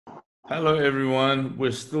Hello, everyone.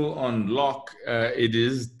 We're still on lock. It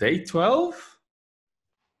is day 12.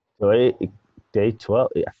 So day 12,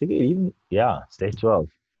 I think it's day 12.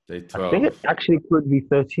 Day I think it 12. actually could be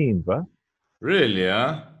 13, bro. Really,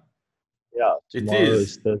 huh? Yeah, It tomorrow is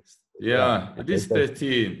is. the, yeah, Yeah, it day is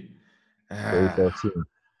 13, 13. day Ah, 13.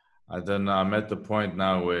 I don't know. I'm at the point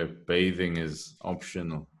now where bathing is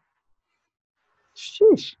optional.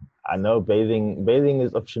 Sheesh. I know bathing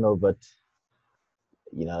is optional, but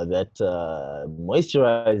you know that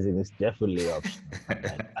moisturizing is definitely optional.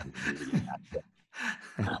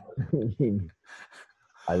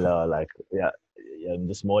 I know, like, yeah,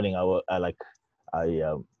 this morning I got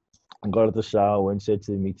out of the shower, went straight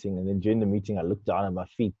to the meeting, and then during the meeting, I looked down at my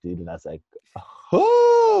feet, dude, and I was like,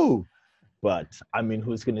 oh, but I mean,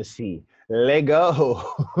 who's gonna see? Lego.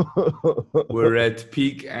 We're at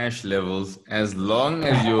peak ash levels as long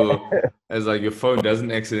as your phone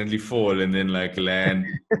doesn't accidentally fall and then like land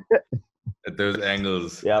at those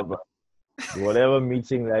angles. Yeah, but whatever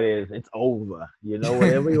meeting that is, it's over. You know,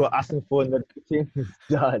 whatever you were asking for in that meeting is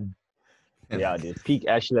done. Yeah, dude, peak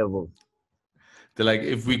ash level. They're like,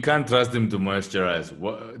 if we can't trust him to moisturize,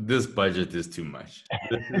 this budget is too much.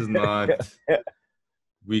 This is not,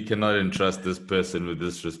 we cannot entrust this person with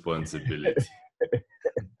this responsibility.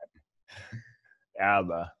 Yeah,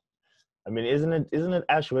 but I mean, isn't it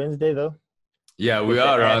Ash Wednesday though? Yeah, we Get the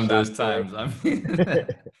are around ash out those the times. I mean,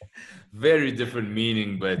 very different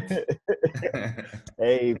meaning, but way.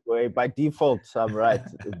 Hey, boy, by default, I'm right.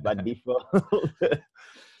 By default,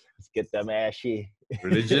 let's get them ashy.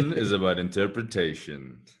 religion is about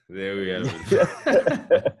interpretation. There we have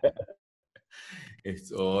it.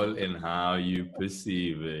 It's all in how you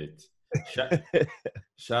perceive it.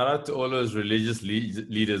 Shout out to all those religious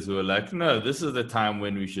leaders who are like, no, this is the time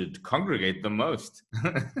when we should congregate the most.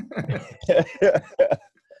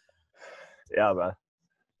 Yeah, man.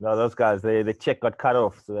 No, those guys, the check got cut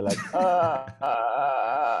off, so they're like,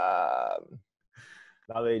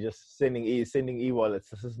 now they're just sending e-wallets.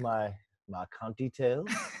 This is my account details.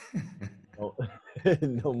 No,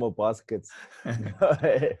 no more baskets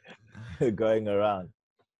going around.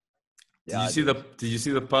 Yeah, dude. Did you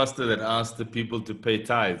see the pastor that asked the people to pay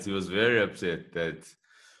tithes? He was very upset that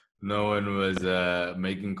no one was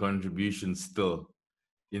making contributions still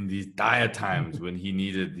in these dire times when he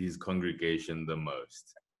needed his congregation the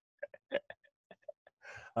most.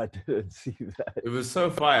 I didn't see that. It was so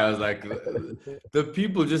fire. I was like, the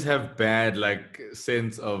people just have bad like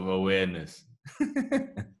sense of awareness.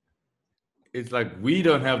 It's like we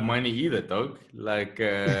don't have money either, dog. Like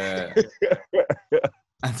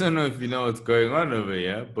I don't know if you know what's going on over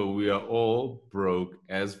here, but we are all broke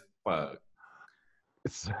as fuck.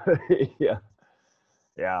 So, yeah,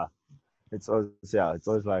 yeah. It's always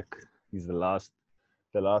like he's the last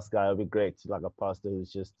guy. Will be great. Like a pastor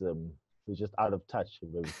who's just out of touch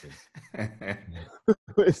with everything.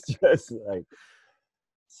 It's just like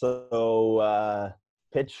so.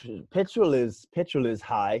 Petrol is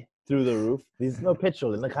high through the roof. There's no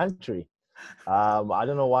petrol in the country. I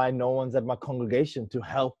don't know why no one's at my congregation to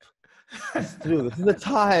help us through. This is the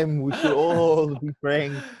time we should all be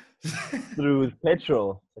praying through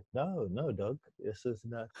petrol. Like, no, dog. This is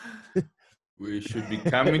not. We should be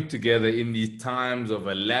coming together in these times of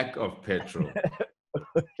a lack of petrol,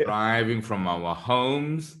 driving from our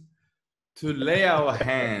homes to lay our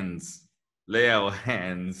hands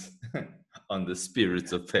on the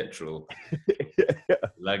spirits of petrol.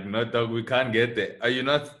 Like, no, dog, we can't get there. Do you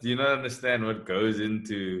not understand what goes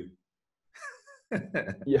into?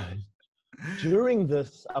 Yeah. During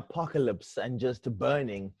this apocalypse and just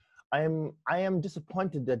burning, I am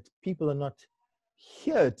disappointed that people are not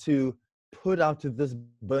here to put out to this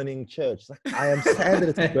burning church. Like, I am sad that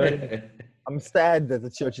it's burning. I'm sad that the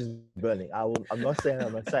church is burning. I'm not saying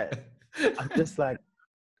I'm sad. I'm just like,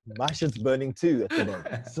 my shit's burning too at the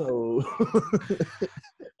moment. So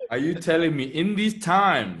Are you telling me in these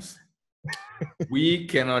times we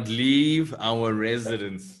cannot leave our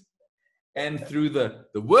residence and through the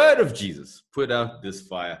word of Jesus put out this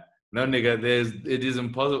fire? No, nigga, it is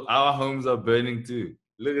impossible. Our homes are burning too.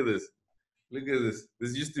 Look at this. Look at this.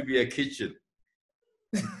 This used to be a kitchen.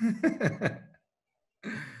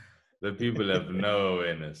 The people have no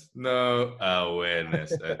awareness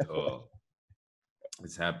at all.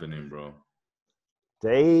 It's happening, bro.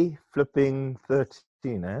 day flipping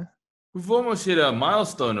 13, eh? We've almost hit a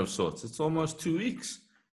milestone of sorts. It's almost 2 weeks.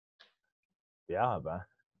 Yeah, but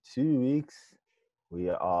 2 weeks. We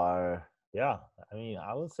are, yeah. I mean,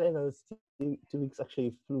 I would say those 2 weeks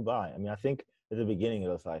actually flew by. I mean, I think at the beginning it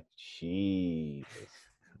was like, Jesus,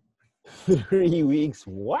 3 weeks.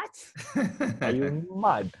 What? Are you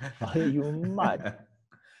mad? Are you mad?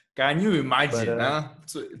 Can you imagine? But Huh?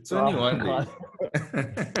 It's only one day.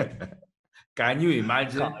 Can you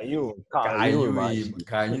imagine?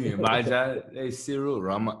 Can you imagine? Hey, Cyril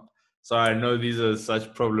Rama. So I know these are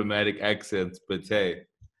such problematic accents, but hey.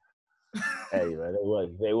 Hey, man,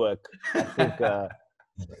 they work.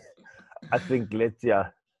 I think let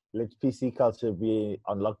PC culture be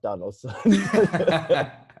on lockdown also.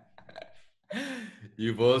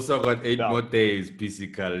 You've also got 8 more days,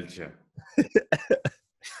 PC culture.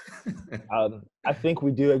 I think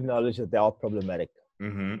we do acknowledge that they are problematic,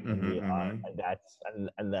 and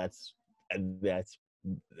that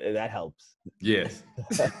helps. Yes,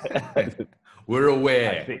 we're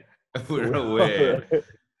aware. We're aware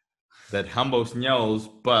that Humbo's knows,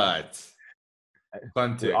 but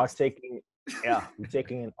context. We're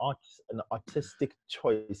taking an artistic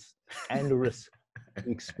choice and risk to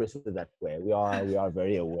express it that way. We are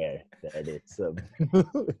very aware that it's.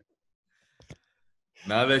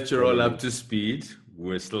 Now that you're all up to speed,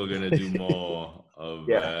 we're still gonna do more of.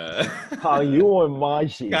 Can you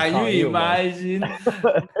imagine? Can you imagine?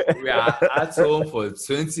 We are at home for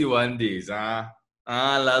 21 days.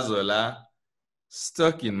 Lazola,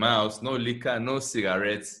 stuck in my house, no liquor, no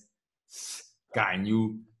cigarettes. Can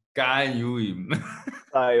you imagine?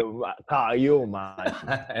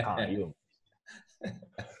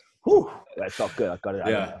 Whew, that's not good. I got it.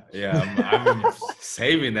 Yeah. I'm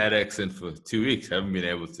saving that accent for 2 weeks. I haven't been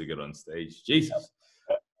able to get on stage. Jesus,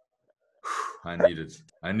 I needed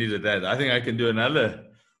that. I think I can do another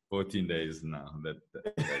 14 days now.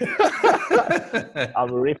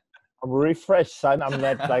 I'm refreshed, son. I'm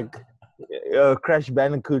not like Crash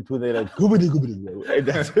Bandicoot with it like goobity.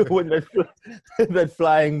 That's with that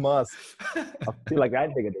flying mask. I feel like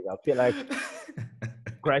that nigga. I feel like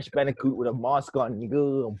Crash Bandicoot with a mask on,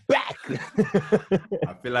 nigga. I'm back.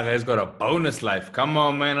 I feel like I just got a bonus life. Come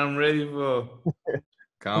on, man. I'm ready for.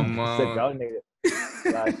 Come on. Sit down, nigga.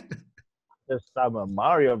 Like, just I'm a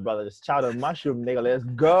Mario brother. Just child of mushroom, nigga. Let's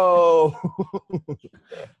go.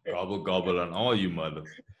 Gobble on all you mother.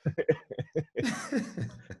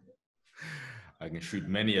 I can shoot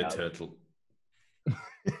many a turtle.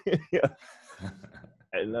 Yeah.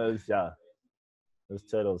 And those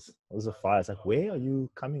turtles, those are fires. Like, where are you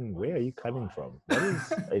coming from? What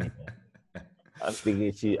is anything? I'm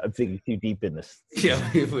thinking too deep in this. Yeah,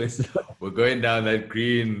 we're going down that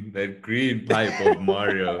green pipe of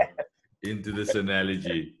Mario into this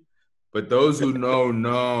analogy. But those who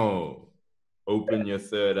know. Open your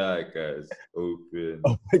third eye, guys. Open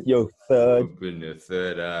your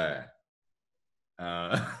third eye.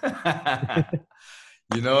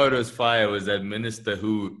 You know what was fire was that minister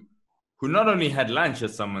who not only had lunch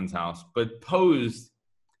at someone's house, but posed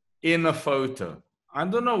in a photo. I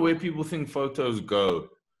don't know where people think photos go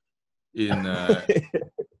in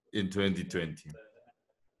 2020.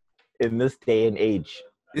 In this day and age.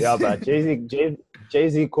 Yeah, but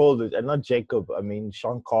Jay-Z called it, and not Jacob, I mean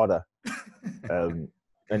Sean Carter. And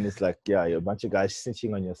it's like, yeah, you're a bunch of guys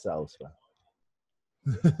snitching on yourselves, man.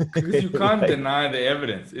 Because you can't deny the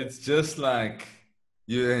evidence. It's just like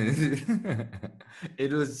it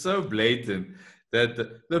was so blatant that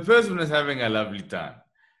the person was having a lovely time,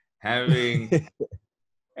 and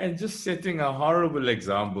just setting a horrible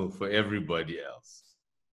example for everybody else.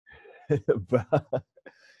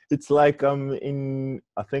 It's like in,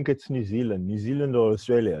 I think it's New Zealand or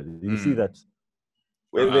Australia. Did you see that?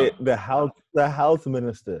 Where the health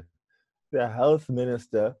minister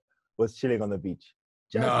was chilling on the beach.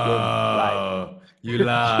 You lie.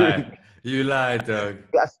 You lied, dog.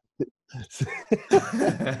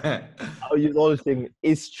 I'll use all this thing.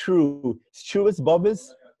 It's true. It's true as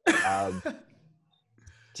bobbers.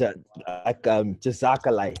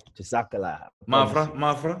 Jazakalai.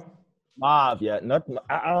 Mafra. Mav, yeah, not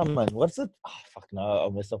man. What's it? Oh, fuck no, I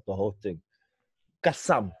messed up the whole thing.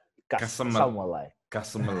 Kasam.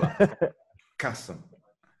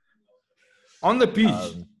 On the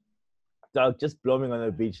beach. Just blooming on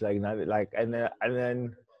the beach, and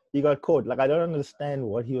then he got caught. Like, I don't understand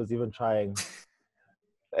what he was even trying.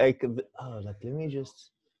 Let me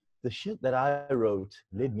just, the shit that I wrote,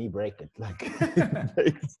 let me break it. Like,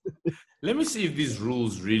 let me see if these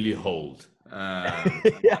rules really hold.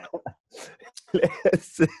 Yeah.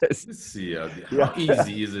 Let's see how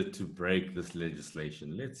easy is it to break this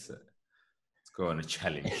legislation. Let's go on a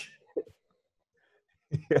challenge.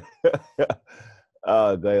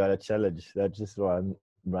 Going on a challenge. That just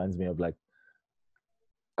reminds me of like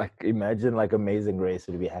imagine like Amazing Race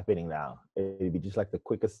would be happening now. It'd be just like the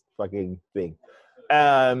quickest fucking thing.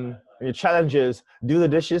 And your challenge is do the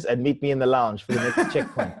dishes and meet me in the lounge for the next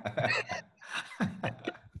checkpoint.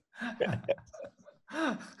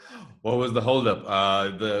 What was the holdup?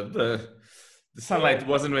 The sunlight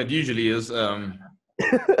wasn't where it usually is.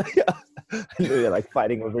 They're like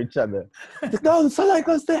fighting over each other. No, the sunlight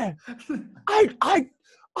goes there. I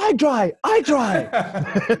dry.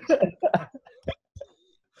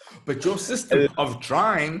 But your system of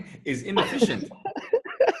drying is inefficient.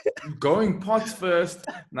 Going pots first.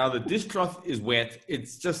 Now the dishcloth is wet.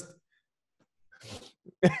 It's just.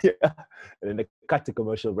 Yeah. And then they cut to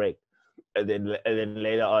commercial break. And then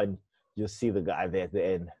later on, you'll see the guy there at the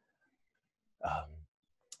end.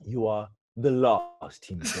 You are the last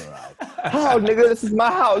team to go out. How, nigga? This is my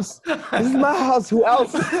house. This is my house. Who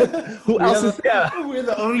else? Who else is here? We're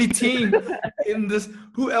the only team in this.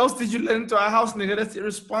 Who else did you let into our house, nigga? That's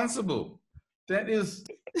irresponsible. That is,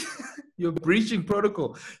 you're breaching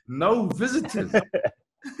protocol. No visitors.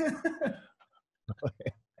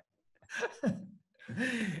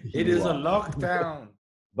 It is a lockdown.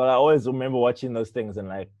 But I always remember watching those things and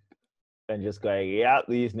just going, yeah,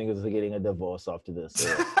 these niggas are getting a divorce after this.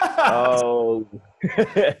 Or,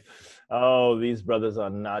 oh, these brothers are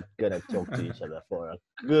not gonna talk to each other for a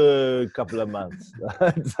good couple of months.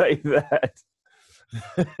 I'd say that.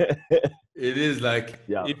 It is like,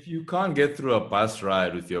 if you can't get through a bus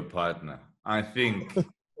ride with your partner, I think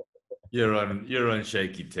you're on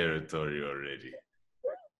shaky territory already.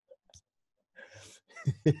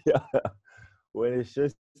 Yeah. When it's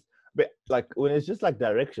just like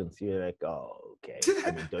directions, you're like, oh, okay.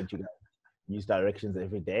 I mean, don't you guys use directions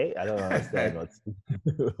every day? I don't understand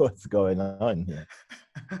what's going on here.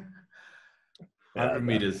 100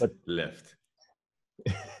 meters left.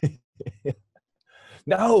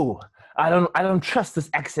 No, I don't trust this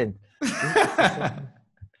accent.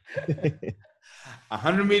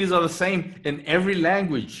 100 meters are the same in every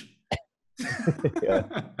language. Yeah.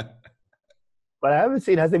 But I haven't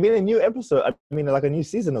seen, has there been a new episode? I mean, like a new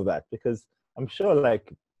season of that? Because I'm sure,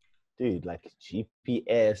 like, dude, like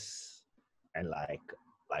GPS and like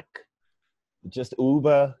just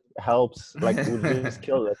Uber helps. Like, would just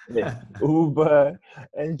kill it. Uber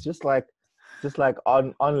and just like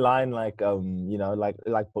online, like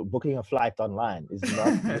like booking a flight online is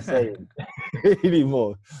not the same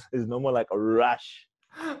anymore. There's no more like a rush.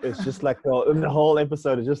 It's just like the whole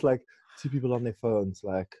episode is just like two people on their phones,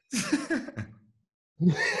 like.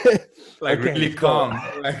 Like okay, really calm,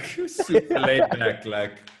 like super laid back,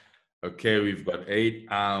 like, okay, we've got 8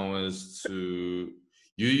 hours to,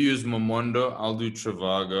 you use Momondo, I'll do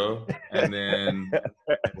Trivago, and then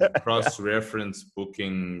we'll cross-reference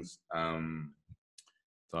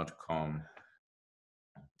bookings.com.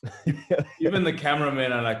 Even the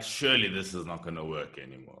cameramen are like, surely this is not going to work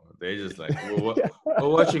anymore. They're just like, we're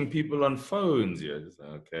watching people on phones here. Just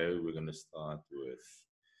like, okay, we're going to start with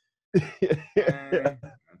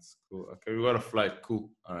that's cool. Okay, we got a flight. Cool.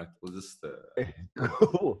 All right, we'll just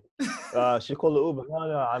cool. She called the Uber.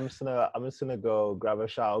 No, I'm just gonna go grab a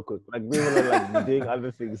shower quick. Like we were like doing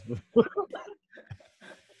other things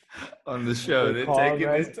on the show. They're taking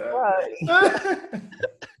their time.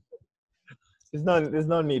 There's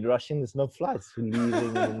no need rushing. There's no flights. We're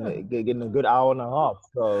leaving and getting a good hour and a half.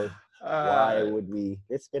 So why would we?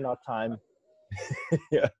 Let's spend our time.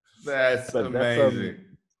 Yeah, that's amazing.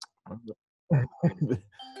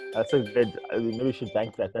 That's a good. I mean, maybe we should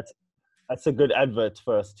bank that. That's a good advert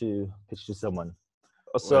for us to pitch to someone.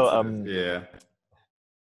 Also, yeah,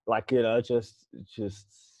 like just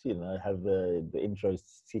have the intro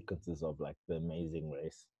sequences of like the Amazing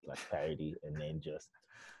Race, like parody, and then just.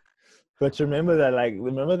 But remember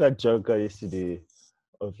that joke I used to do,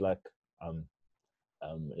 of like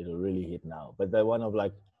it'll really hit now. But the one of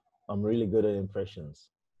like, I'm really good at impressions.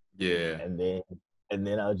 Yeah. And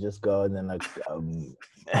then I'll just go and then like and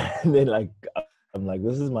then like I'm like,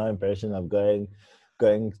 this is my impression of going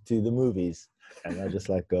to the movies, and I just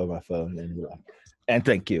like go on my phone and be like, and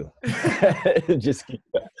thank you. Just keep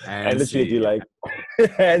and literally do like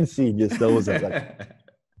and see just those like.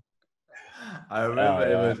 I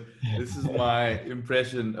remember this is my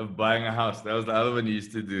impression of buying a house. That was the other one you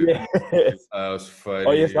used to do. Yes. That was funny.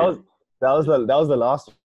 Oh yes, that was the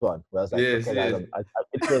last one. Where I was like, yes, okay, yes.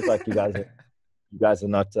 It feels like you guys are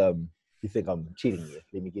not. You think I'm cheating you?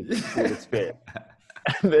 Let me give you a full experience.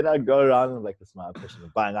 And then I go around and like, this is my impression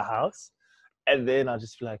of buying a house, and then I'll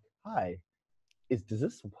just be like, hi, does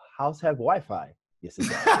this house have Wi-Fi? Yes, it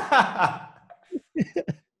does.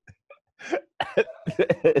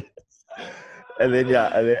 And then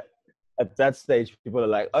at that stage, people are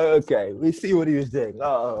like, oh, okay, we see what he was doing.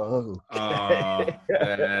 Oh, okay.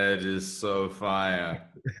 That is so fire.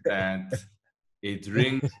 And it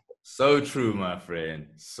rings so true, my friend.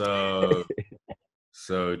 So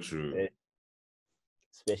true.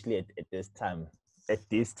 Especially at this time. at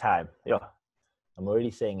this time. Yeah, I'm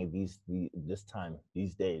already saying it this time,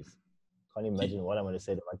 these days. Can't imagine what I'm going to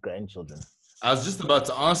say to my grandchildren. I was just about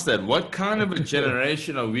to ask that. What kind of a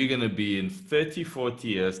generation are we going to be in 30, 40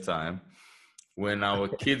 years' time when our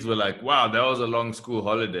kids were like, wow, that was a long school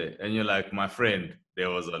holiday? And you're like, my friend, there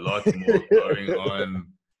was a lot more going on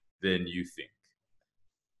than you think.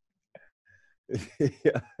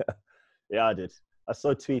 Yeah, I did. I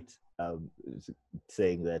saw a tweet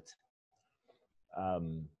saying that,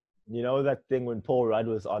 you know that thing when Paul Rudd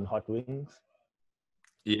was on Hot Wings?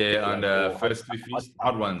 Yeah, on the first three feast,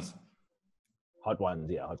 hot ones. Hot ones,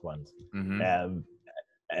 yeah, hot ones. Mm-hmm.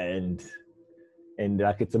 And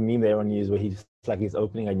like it's a meme that everyone uses where he's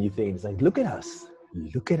opening a new thing. It's like, look at us,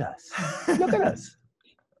 look at us, look at us.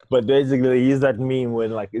 But basically, they use that meme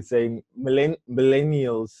when like it's saying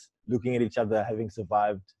millennials looking at each other having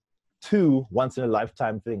survived 2 once in a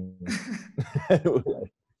lifetime things.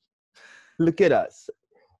 Look at us,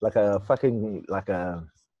 like a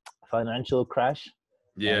financial crash,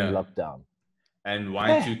 and lockdown. And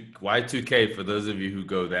Y2K for those of you who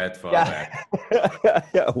go that far back.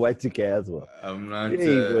 Y2K as well. I'm not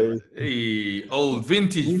old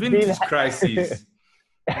vintage crises.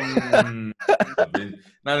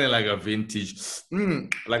 Nothing like a vintage,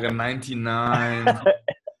 like a 99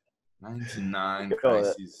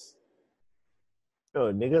 crisis.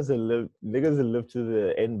 Oh, niggas who live to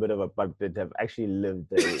the end bit of a but that have actually lived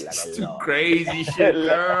like a lot. Crazy shit,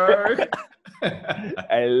 bro.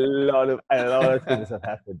 a lot of things have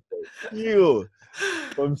happened. You,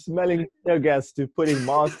 from smelling tear gas to putting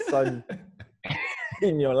masks on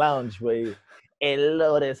in your lounge, where a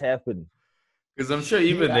lot has happened. Because I'm sure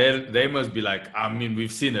even they must be like, I mean,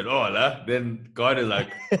 we've seen it all, huh? Then God is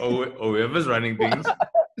like, oh, whoever's running things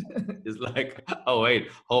is like, oh wait,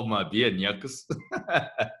 hold my beer, nyakus.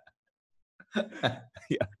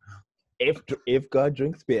 If God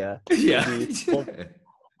drinks beer,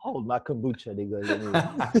 hold my kombucha,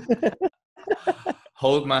 nigga.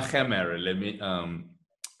 Hold my camera. Let me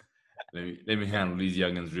handle these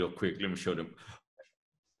youngins real quick. Let me show them.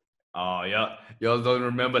 Oh yeah, y'all don't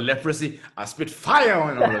remember leprosy? I spit fire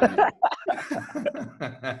on all of you.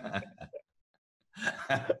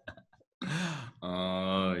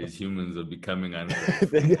 Oh, these humans are becoming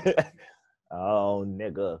unhealthy. Oh,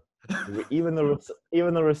 nigga. Even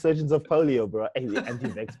the resurgence of polio, bro. Hey, the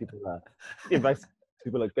anti-vax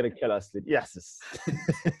people are gonna kill us. Yes.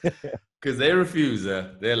 Because they refuse.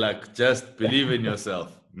 They're like, just believe in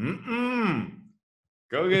yourself.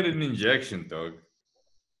 Go get an injection, dog.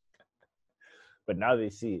 But now they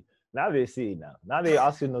see. Now they're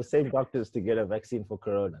asking those same doctors to get a vaccine for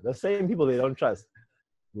corona. The same people they don't trust.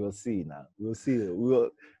 We'll see now. We'll see.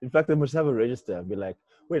 In fact, they must have a register and be like,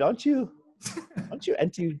 wait, aren't you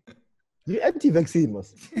anti-vaccine?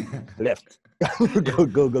 Must left. Go.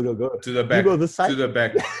 To the back. You go this side. To the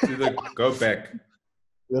back. Go back.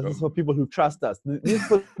 This is for people who trust us. These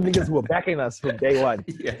are for niggas who are backing us from day one.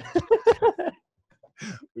 Yeah.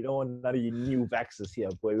 We don't want none of you new vaxxers here,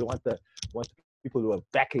 boy. We want the people who are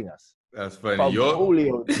backing us. That's funny.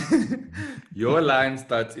 Your line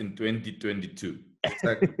starts in 2022.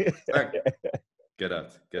 Exactly. Get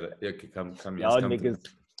out. Okay, come here.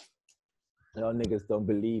 Y'all niggas don't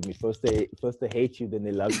believe me. First they hate you, then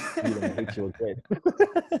they love you, then they hate you again.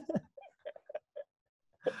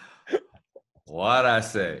 What I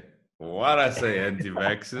say,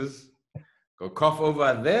 anti-vaxxers. Go cough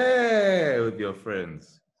over there with your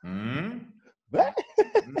friends.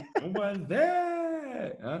 Over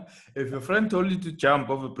there. Huh? If your friend told you to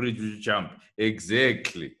jump off a bridge, you should jump.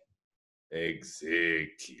 Exactly.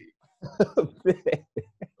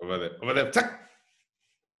 Over there. Tuck.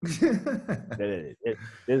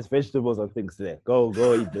 There's vegetables and things there. Go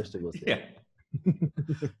eat vegetables there. Yeah.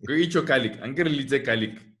 Go eat your garlic. I'm going to eat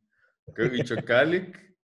garlic. Go eat your garlic.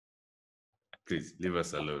 Please, leave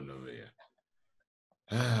us alone over here.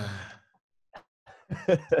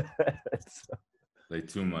 Like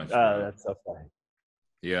too much. That's so funny.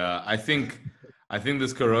 Yeah, I think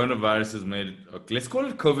this coronavirus has made it. Okay, let's call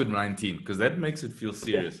it COVID-19 because that makes it feel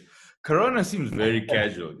serious. Yeah. Corona seems very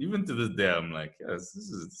casual. Even to this day, I'm like, yes,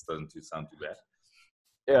 this doesn't sound too bad.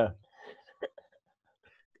 Yeah.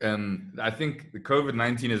 I think the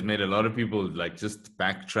COVID-19 has made a lot of people like just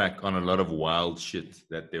backtrack on a lot of wild shit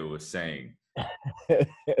that they were saying.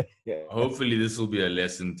 Yeah. Hopefully, this will be a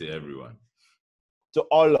lesson to everyone. To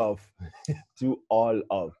all of.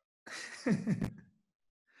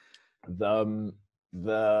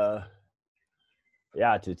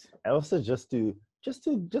 Also just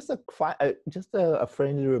a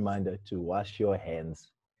friendly reminder to wash your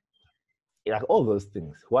hands, like all those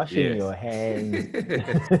things, washing your hands,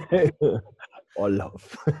 or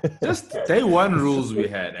love. Just day one rules we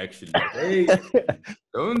had actually.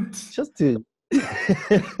 Don't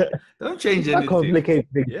change anything. Complicate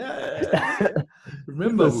things. Yeah.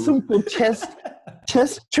 Remember, it's a simple chest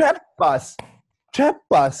trap bus.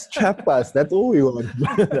 That's all we want.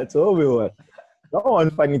 That's all we want. Don't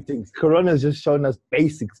want funny things. Corona's just shown us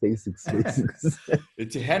basics.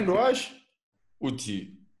 It's a hand wash.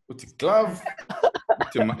 Uti glove.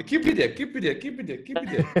 Keep it there. Keep it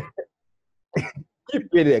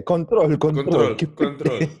there. Control.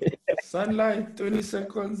 Sunlight, 20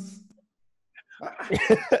 seconds.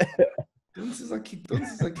 Don't say kick.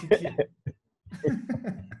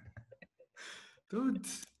 Don't.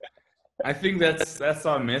 I think that's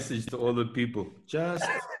our message to all the people. Just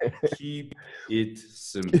keep it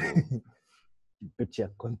simple. Keep it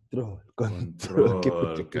control.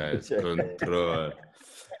 Guys, control.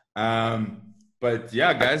 But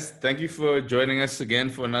yeah, guys, thank you for joining us again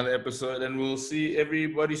for another episode, and we'll see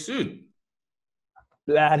everybody soon.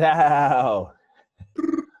 Blood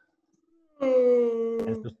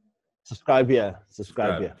Subscribe here.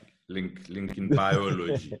 Link in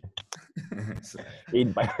biology.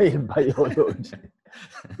 in biology.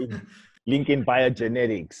 Link in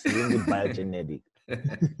biogenetics.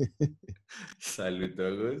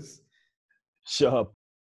 Saludos. Sharp.